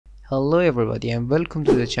Hello everybody and welcome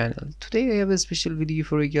to the channel. Today I have a special video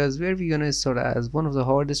for you guys where we're gonna start as one of the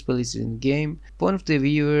hardest places in the game. One of the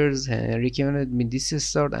viewers recommended me this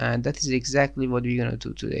start, and that is exactly what we're gonna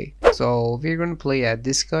do today. So we're gonna play at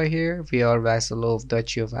this guy here. We are vassal of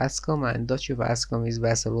Duchy of Ascom, and Duchy of Ascom is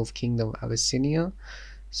vassal of Kingdom of Abyssinia.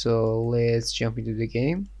 So let's jump into the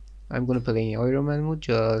game. I'm gonna play in Iron Man mode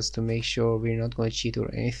just to make sure we're not gonna cheat or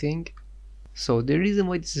anything. So the reason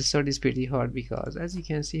why this start is pretty hard, because as you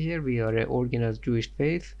can see here, we are an organized Jewish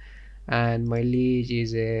faith and my liege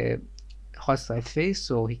is a hostile faith,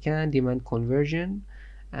 so he can demand conversion,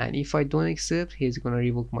 and if I don't accept, he's gonna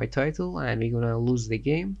revoke my title and we're gonna lose the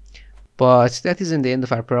game. But that isn't the end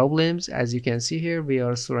of our problems. As you can see here, we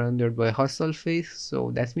are surrounded by hostile faith,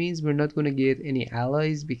 so that means we're not gonna get any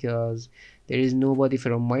allies because there is nobody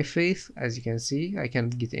from my faith. As you can see, I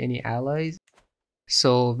can't get any allies.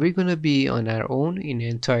 So we're gonna be on our own in the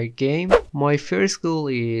entire game. My first goal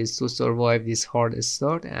is to survive this hard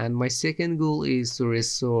start, and my second goal is to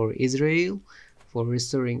restore Israel. For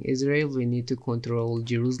restoring Israel, we need to control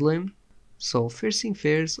Jerusalem. So first thing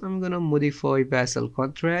first, I'm gonna modify vassal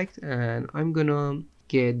contract and I'm gonna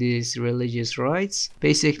get these religious rights.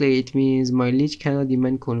 Basically it means my liege cannot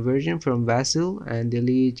demand conversion from vassal, and the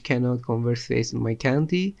liege cannot convert faith in my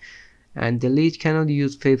county, and the liege cannot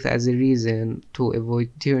use faith as a reason to avoid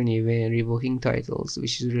tyranny when revoking titles,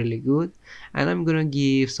 which is really good. And I'm gonna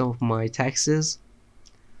give some of my taxes.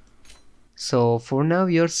 So for now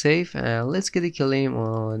you're safe, and let's get a claim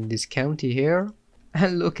on this county here.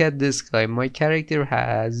 And look at this guy, my character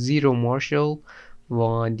has 0 martial,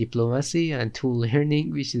 1 diplomacy and 2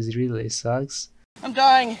 learning, which is really sucks. I'm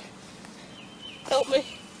dying, help me.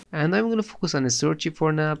 And I'm gonna focus on the searchy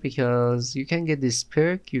for now, because you can get this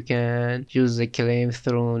perk. You can use the claim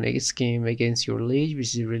throne scheme against your liege,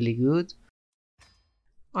 which is really good.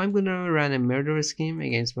 I'm gonna run a murder scheme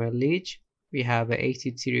against my liege. We have a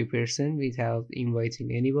 83% without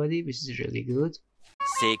inviting anybody, which is really good.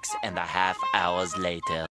 6.5 hours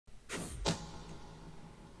later.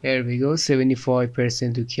 Here we go,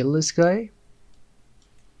 75% to kill this guy.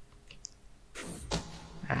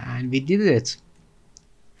 And we did it.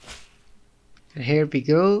 And here we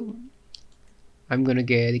go. I'm gonna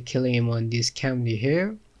get a claim on this county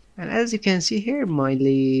here, and as you can see here, my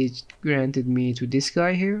liege granted me to this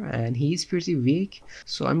guy here and he's pretty weak,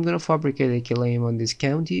 so I'm gonna fabricate a claim on this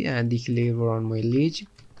county and declare on my liege.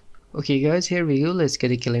 Okay guys, here we go, let's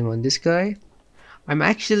get a claim on this guy. I'm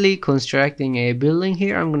actually constructing a building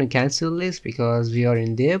here. I'm gonna cancel this because we are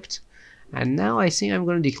in debt, and now I think I'm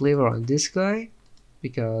gonna declare on this guy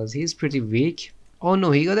because he's pretty weak. Oh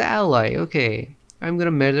no, he got an ally. Okay, I'm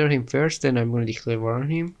gonna murder him first, then I'm gonna declare war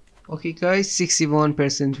on him. Okay guys,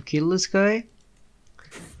 61% to kill this guy.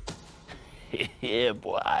 Yeah,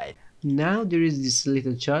 boy. Now there is this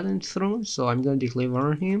little challenge throne, so I'm gonna declare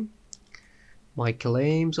war on him. My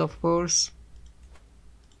claims, of course.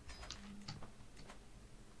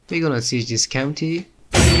 We're gonna siege this county.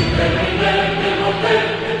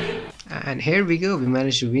 And here we go, we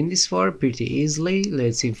managed to win this war pretty easily.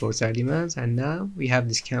 Let's enforce our demands, and now we have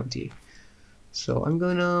this county. So I'm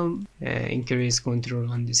gonna increase control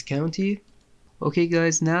on this county. Okay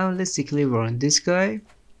guys, now let's declare war on this guy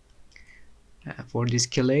for this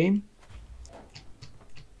claim.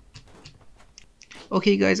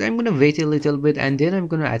 Okay guys, I'm gonna wait a little bit and then I'm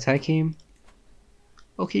gonna attack him.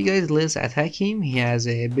 Okay guys, let's attack him. He has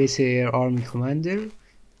a better army commander.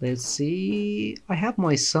 Let's see, I have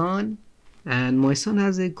my son, and my son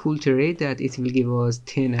has a cool trait that it will give us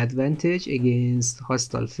 10 advantage against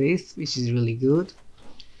hostile faith, which is really good.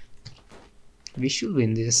 We should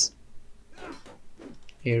win this.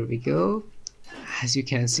 Here we go. As you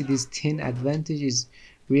can see, this 10 advantage is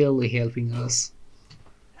really helping us.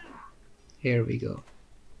 Here we go.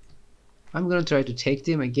 I'm gonna try to take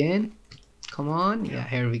them again. Come on, yeah,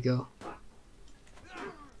 here we go.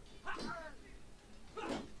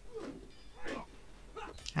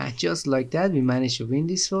 And just like that, we managed to win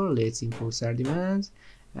this war. Let's enforce our demands,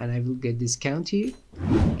 and I will get this county.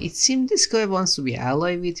 It seems this guy wants to be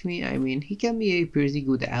ally with me. I mean, he can be a pretty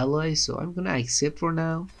good ally, so I'm gonna accept for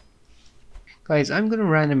now. Guys, I'm gonna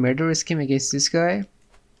run a murder scheme against this guy.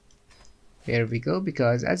 Here we go,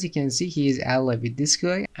 because as you can see, he is ally with this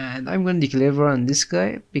guy, and I'm gonna declare war on this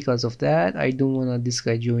guy. Because of that, I don't want this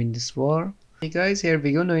guy join this war. Okay guys, here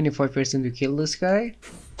we go, 95% to kill this guy.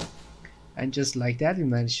 And just like that, we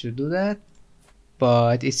managed to do that.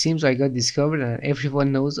 But it seems I got discovered and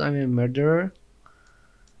everyone knows I'm a murderer.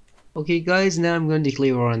 Okay guys, now I'm gonna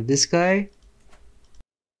declare war on this guy.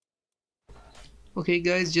 Okay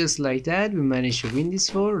guys, just like that we managed to win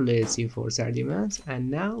this war. Let's enforce our demands,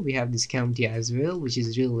 and now we have this county as well, which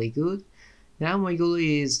is really good. Now my goal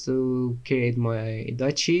is to create my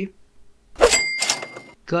duchy.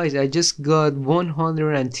 Guys, I just got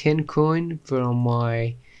 110 coin from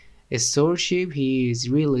my storesship. He is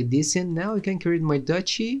really decent. Now I can create my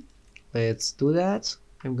duchy. Let's do that.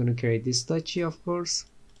 I'm gonna create this duchy, of course.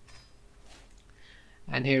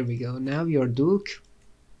 And here we go. Now your duke.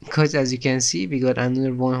 Because as you can see, we got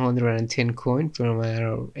another 110 coin from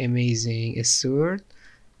our amazing sword,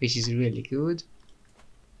 which is really good.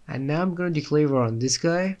 And now I'm gonna declare war on this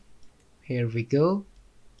guy. Here we go.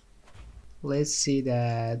 Let's see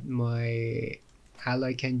that my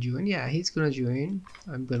ally can join. Yeah, he's gonna join.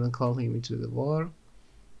 I'm gonna call him into the war.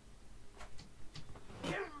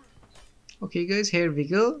 Okay guys, here we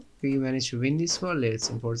go. We managed to win this war. Let's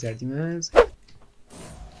enforce our demands.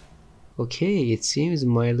 Okay, it seems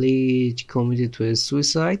my liege committed to a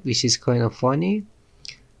suicide, which is kind of funny.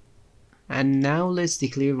 And now let's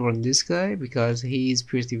declare war on this guy because he is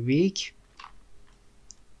pretty weak.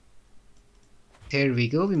 There we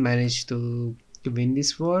go, we managed to win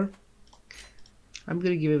this war. I'm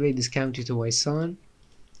gonna give away this county to my son.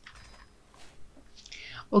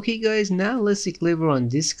 Okay guys, now let's declare war on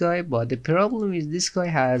this guy, but the problem is this guy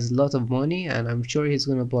has a lot of money and I'm sure he's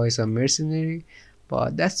gonna buy some mercenary.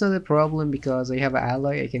 But that's not a problem because I have an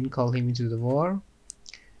ally. I can call him into the war.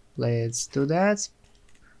 Let's do that.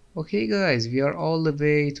 Okay guys, we are all the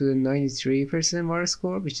way to the 93% war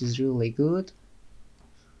score, which is really good.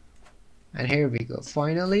 And here we go,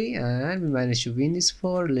 finally, and we managed to win this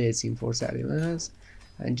war. Let's enforce our demands.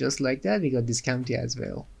 And just like that, we got this county as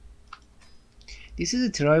well. This is a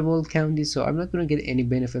tribal county, so I'm not gonna get any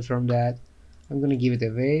benefit from that. I'm gonna give it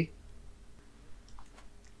away.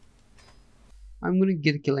 I'm gonna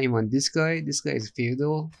get a claim on this guy. This guy is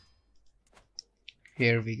feudal.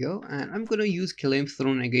 Here we go, and I'm gonna use claim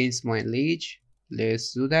throne against my liege.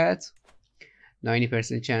 Let's do that.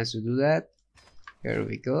 90% chance to do that. Here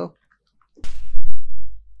we go.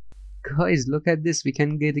 Guys, look at this. We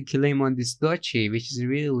can get a claim on this duchy, which is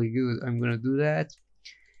really good. I'm gonna do that.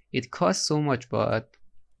 It costs so much, but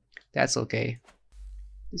that's okay.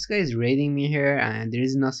 This guy is raiding me here, and there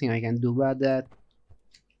is nothing I can do about that.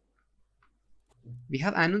 We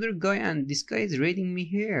have another guy and this guy is raiding me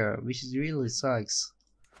here, which is really sucks.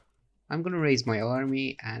 I'm gonna raise my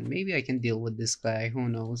army and maybe I can deal with this guy, who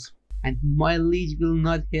knows. And my liege will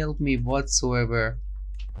not help me whatsoever.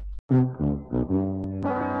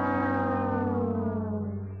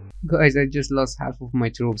 Guys, I just lost half of my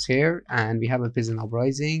troops here and we have a peasant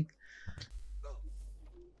uprising.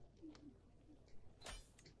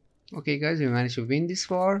 Okay guys, we managed to win this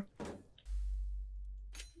war.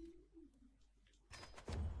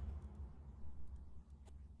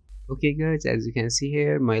 Okay guys, as you can see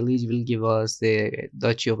here, my liege will give us the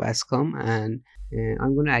Duchy of Ascom and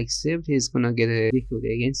I'm gonna accept. He's gonna get a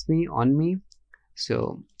victory against me, on me.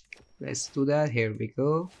 So let's do that. Here we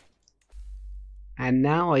go. And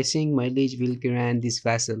now I think my liege will grant this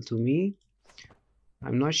vassal to me.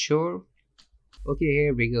 I'm not sure. Okay,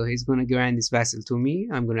 here we go. He's gonna grant this vassal to me.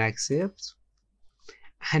 I'm gonna accept.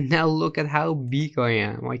 And now look at how big I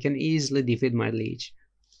am. I can easily defeat my liege.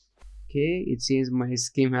 Okay, it seems my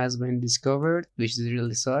scheme has been discovered, which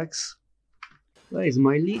really sucks. Guys,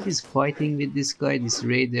 my liege is fighting with this guy, this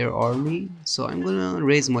raider army. So I'm gonna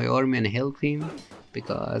raise my army and help him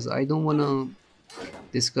because I don't wanna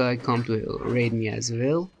this guy come to raid me as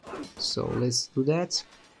well. So let's do that.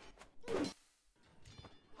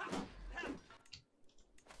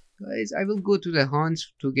 Guys, I will go to the hunt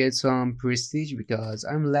to get some prestige because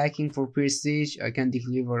I'm lacking for prestige. I can't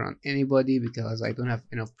deliver on anybody because I don't have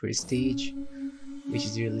enough prestige, which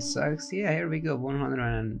is really sucks. Yeah, here we go,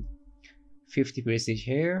 150 prestige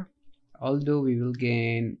here. Although we will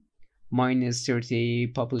gain minus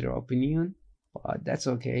 30 popular opinion, but that's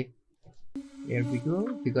okay. Here we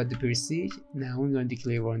go, we got the prestige. Now we're gonna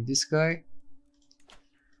declare war on this guy.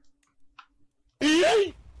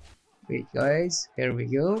 Wait guys, here we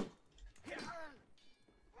go.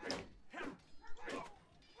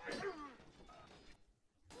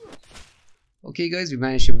 Okay guys, we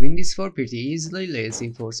managed to win this war pretty easily. Let's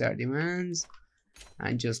enforce our demands.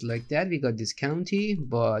 And just like that, we got this county.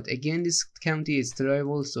 But again, this county is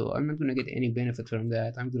tribal, so I'm not gonna get any benefit from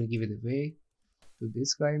that. I'm gonna give it away to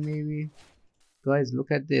this guy maybe. Guys,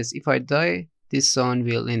 look at this. If I die, this son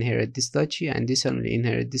will inherit this duchy and this son will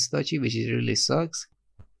inherit this duchy, which is really sucks.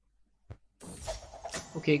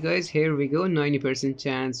 Okay guys, here we go. 90%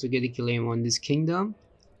 chance to get a claim on this kingdom.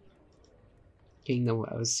 Kingdom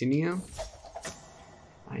of Abyssinia.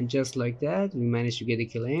 And just like that, we managed to get a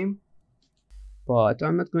claim. But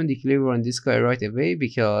I'm not going to declare war on this guy right away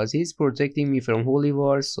because he's protecting me from holy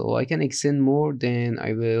wars, so I can extend more. Then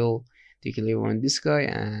I will declare war on this guy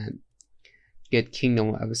and get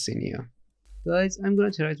Kingdom of Abyssinia. Guys, I'm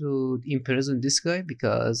gonna try to imprison this guy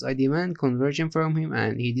because I demand conversion from him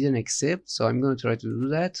and he didn't accept, so I'm gonna try to do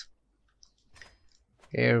that.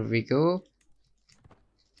 Here we go.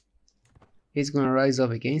 He's gonna rise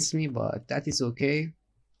up against me, but that is okay.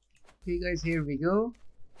 Okay guys, here we go.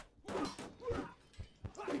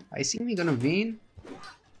 I think we're gonna win.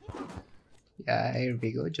 Yeah, here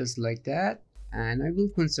we go, just like that. And I will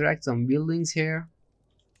construct some buildings here,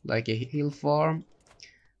 like a hill farm.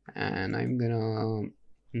 And I'm gonna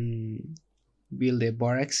build a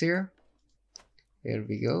barracks here. Here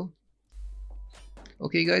we go.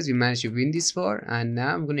 Okay guys, we managed to win this far, and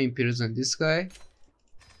now I'm gonna imprison this guy.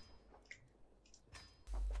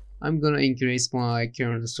 I'm gonna increase my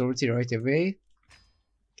current authority right away,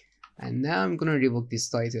 and now I'm gonna revoke these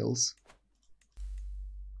titles,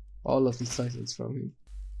 all of these titles from him.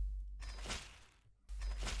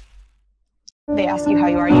 They ask you how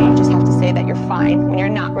you are, you just have to say that you're fine when you're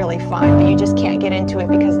not really fine, but you just can't get into it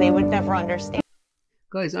because they would never understand.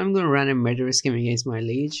 Guys, I'm gonna run a murder scheme against my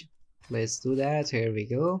liege. Let's do that. Here we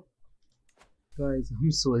go. Guys,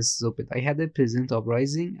 I'm so stupid. I had a peasant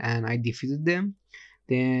uprising and I defeated them.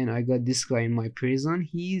 Then I got this guy in my prison.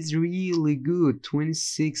 He's really good.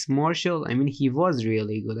 26 marshal. I mean, he was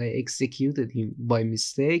really good. I executed him by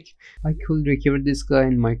mistake. I could recover this guy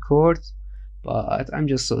in my court, but I'm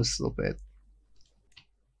just so stupid.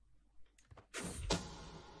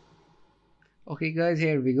 Okay guys,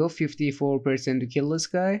 here we go. 54% to kill this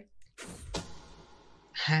guy.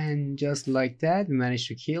 And just like that, we managed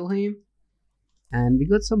to kill him. And we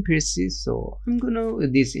got some pieces, so I'm gonna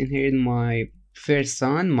disinherit my first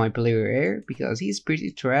son, my player heir, because he's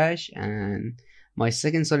pretty trash, and my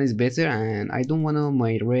second son is better, and I don't wanna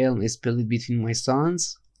my realm split between my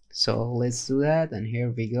sons. So let's do that, and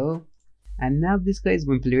here we go. And now this guy is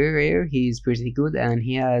my player heir. He is pretty good, and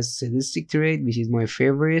he has sadistic trait, which is my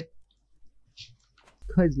favorite.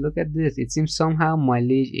 Guys, look at this. It seems somehow my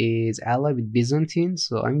liege is allied with Byzantine,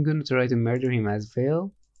 so I'm gonna try to murder him as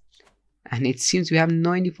well. And it seems we have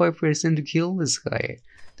 95% to kill this guy.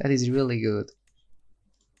 That is really good.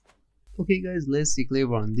 Okay guys, let's declare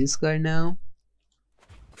war on this guy now.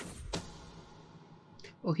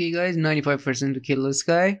 Okay guys, 95% to kill this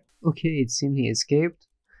guy. Okay, it seems he escaped.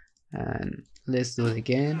 And let's do it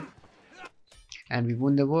again. And we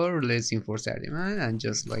won the war. Let's enforce our demand, and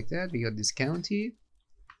just like that, we got this county.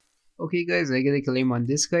 Okay guys, I get a claim on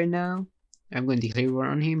this guy now. I'm going to declare war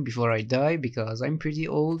on him before I die because I'm pretty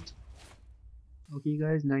old. Okay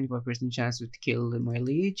guys, 95% chance to kill my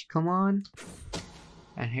liege. Come on.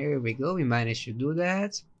 And here we go, we managed to do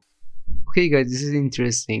that. Okay guys, this is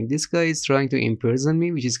interesting. This guy is trying to imprison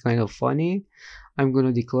me, which is kind of funny. I'm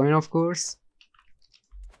gonna decline, of course.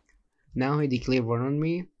 Now he declared war on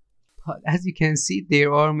me. But as you can see,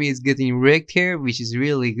 their army is getting wrecked here, which is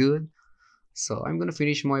really good. So I'm gonna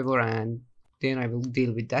finish my war and then I will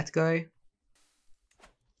deal with that guy.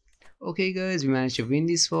 Okay guys, we managed to win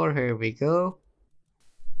this war. Here we go.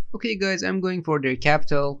 Okay guys, I'm going for their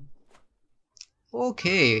capital.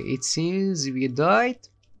 Okay, it seems we died.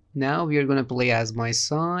 Now we are gonna play as my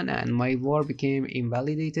son, and my war became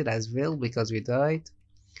invalidated as well because we died.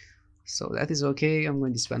 So that is okay. I'm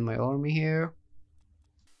going to spend my army here.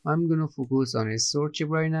 I'm gonna focus on his swordship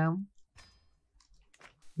right now.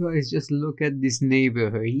 Guys, just look at this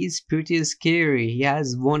neighbor. He's pretty scary. He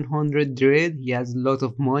has 100 dread, he has a lot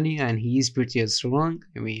of money, and he is pretty strong.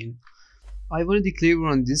 I mean, I want to declare war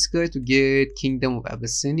on this guy to get Kingdom of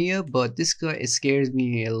Abyssinia, but this guy scares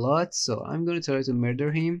me a lot, so I'm gonna try to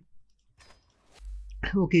murder him.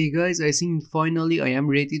 Okay guys, I think finally I am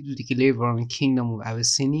ready to declare war on Kingdom of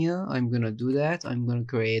Abyssinia. I'm gonna do that. I'm gonna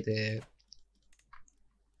create a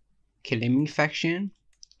claiming faction.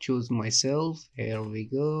 Choose myself. Here we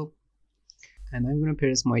go. And I'm gonna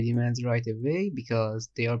press my demands right away because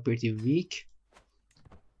they are pretty weak.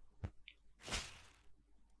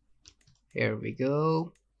 Here we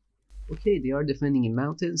go. Okay, they are defending a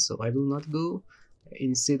mountain, so I will not go.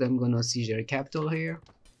 Instead, I'm gonna siege their capital here.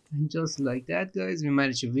 And just like that, guys, we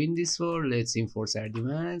managed to win this war. Let's enforce our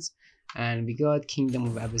demands. And we got Kingdom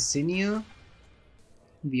of Abyssinia.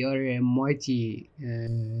 We are a mighty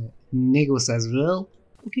Negos as well.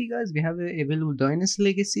 Okay guys, we have a available dynasty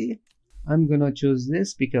legacy. I'm gonna choose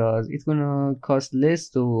this because it's gonna cost less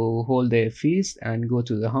to hold a feast and go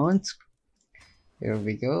to the hunt. Here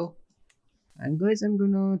we go. And guys, I'm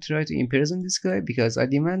gonna try to imprison this guy because I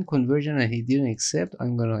demand conversion and he didn't accept.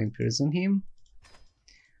 I'm gonna imprison him.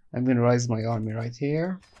 I'm gonna raise my army right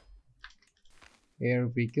here. Here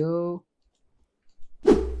we go.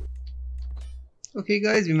 Okay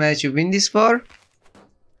guys, we managed to win this far.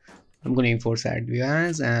 I'm gonna enforce our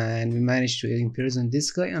advance, and we managed to imprison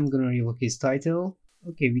this guy. I'm gonna revoke his title.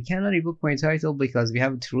 Okay, we cannot revoke my title because we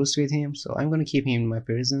have a truce with him, so I'm gonna keep him in my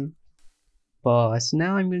prison. But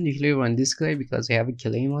now I'm gonna declare on this guy because I have a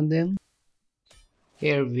claim on them.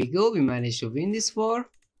 Here we go, we managed to win this war.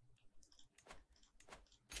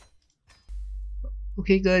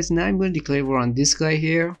 Okay guys, now I'm going to declare war on this guy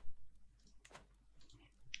here.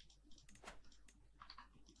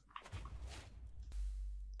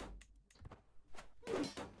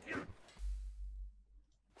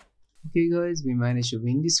 Okay guys, we managed to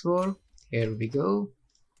win this war. Here we go.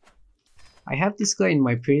 I have this guy in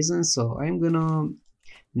my prison, so I'm gonna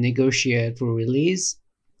negotiate for release.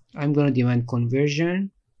 I'm gonna demand conversion.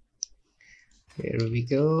 Here we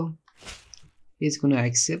go. He's gonna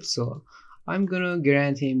accept, so I'm gonna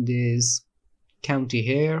grant him this county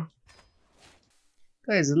here.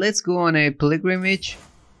 Guys, let's go on a pilgrimage.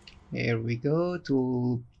 Here we go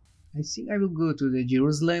to, I think I will go to the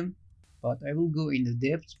Jerusalem, but I will go in the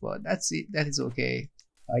depths, but that's it, that is okay.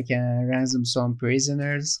 I can ransom some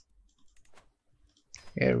prisoners.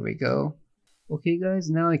 Here we go. Okay guys,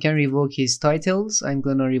 now I can revoke his titles. I'm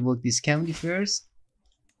gonna revoke this county first,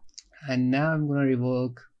 and now I'm gonna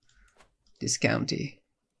revoke this county.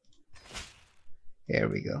 Here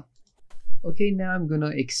we go. Okay, now I'm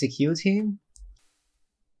gonna execute him.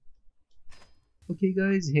 Okay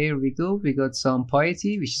guys, here we go. We got some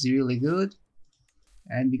piety, which is really good,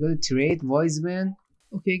 and we got a trade wise man.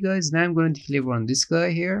 Okay guys, now I'm gonna declare on this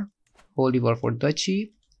guy here, holy war for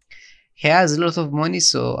duchy. He has a lot of money,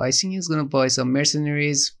 so I think he's gonna buy some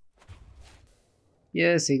mercenaries.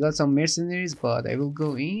 Yes, he got some mercenaries, but I will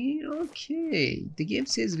go in. Okay, the game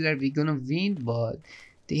says that we're gonna win, but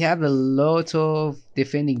they have a lot of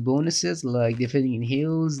defending bonuses, like defending in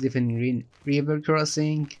hills, defending river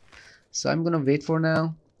crossing. So I'm gonna wait for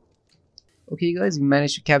now. Okay guys, we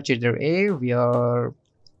managed to capture their air. We are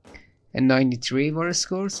a 93 war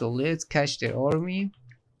score, so let's catch their army.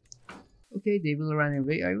 Okay, they will run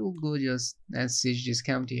away. I will go just and siege this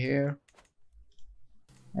county here,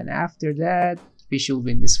 and after that we should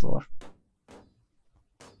win this war.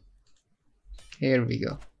 Here we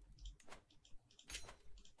go.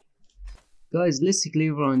 Guys, let's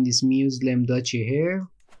declare on this Muslim duchy here,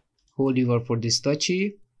 holy war for this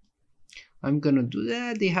duchy. I'm gonna do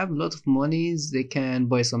that. They have a lot of monies, they can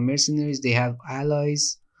buy some mercenaries, they have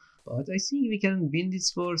allies, but I think we can win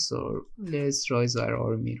this war, so let's rise our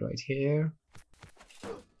army right here.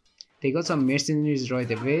 They got some mercenaries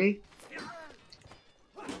right away.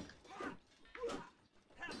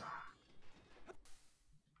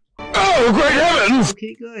 Oh, great heavens!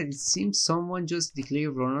 Okay guys, it seems someone just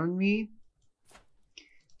declared war on me.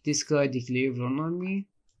 This guy declared war on me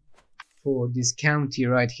for this county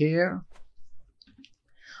right here.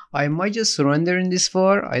 I might just surrender in this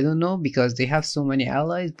war, I don't know, because they have so many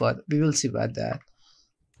allies, but we will see about that.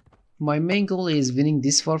 My main goal is winning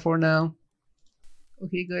this war for now.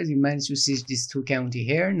 Okay guys, we managed to siege this 2 county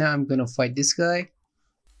here. Now I'm gonna fight this guy.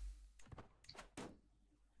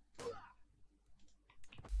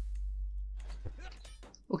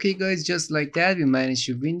 Okay guys, just like that we managed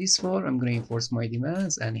to win this war. I'm gonna enforce my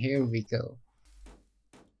demands, and here we go.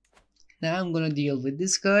 Now I'm gonna deal with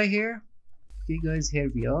this guy here. Okay guys, here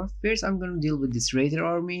we are. First I'm gonna deal with this raider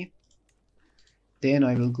army, then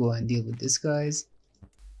I will go and deal with this guys.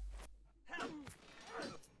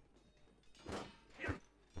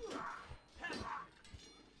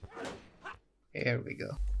 Here we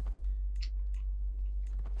go.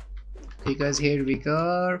 Okay guys, here we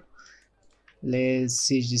go. Let's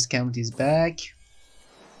siege this counties back.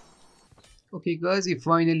 Okay guys, we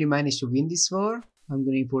finally managed to win this war. I'm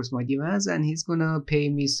gonna enforce my demands, and he's gonna pay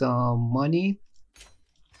me some money,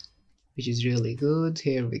 which is really good.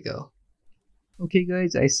 Here we go. Okay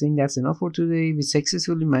guys, I think that's enough for today. We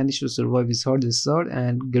successfully managed to survive this hardest start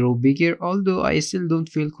and grow bigger, although I still don't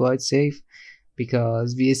feel quite safe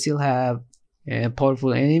because we still have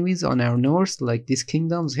powerful enemies on our north, like these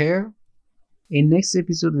kingdoms here. In next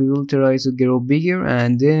episode we will try to grow bigger,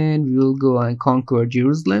 and then we will go and conquer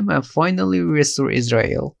Jerusalem and finally restore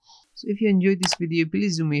Israel. So if you enjoyed this video,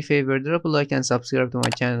 please do me a favor, drop a like and subscribe to my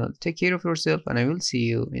channel. Take care of yourself, and I will see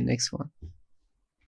you in next one.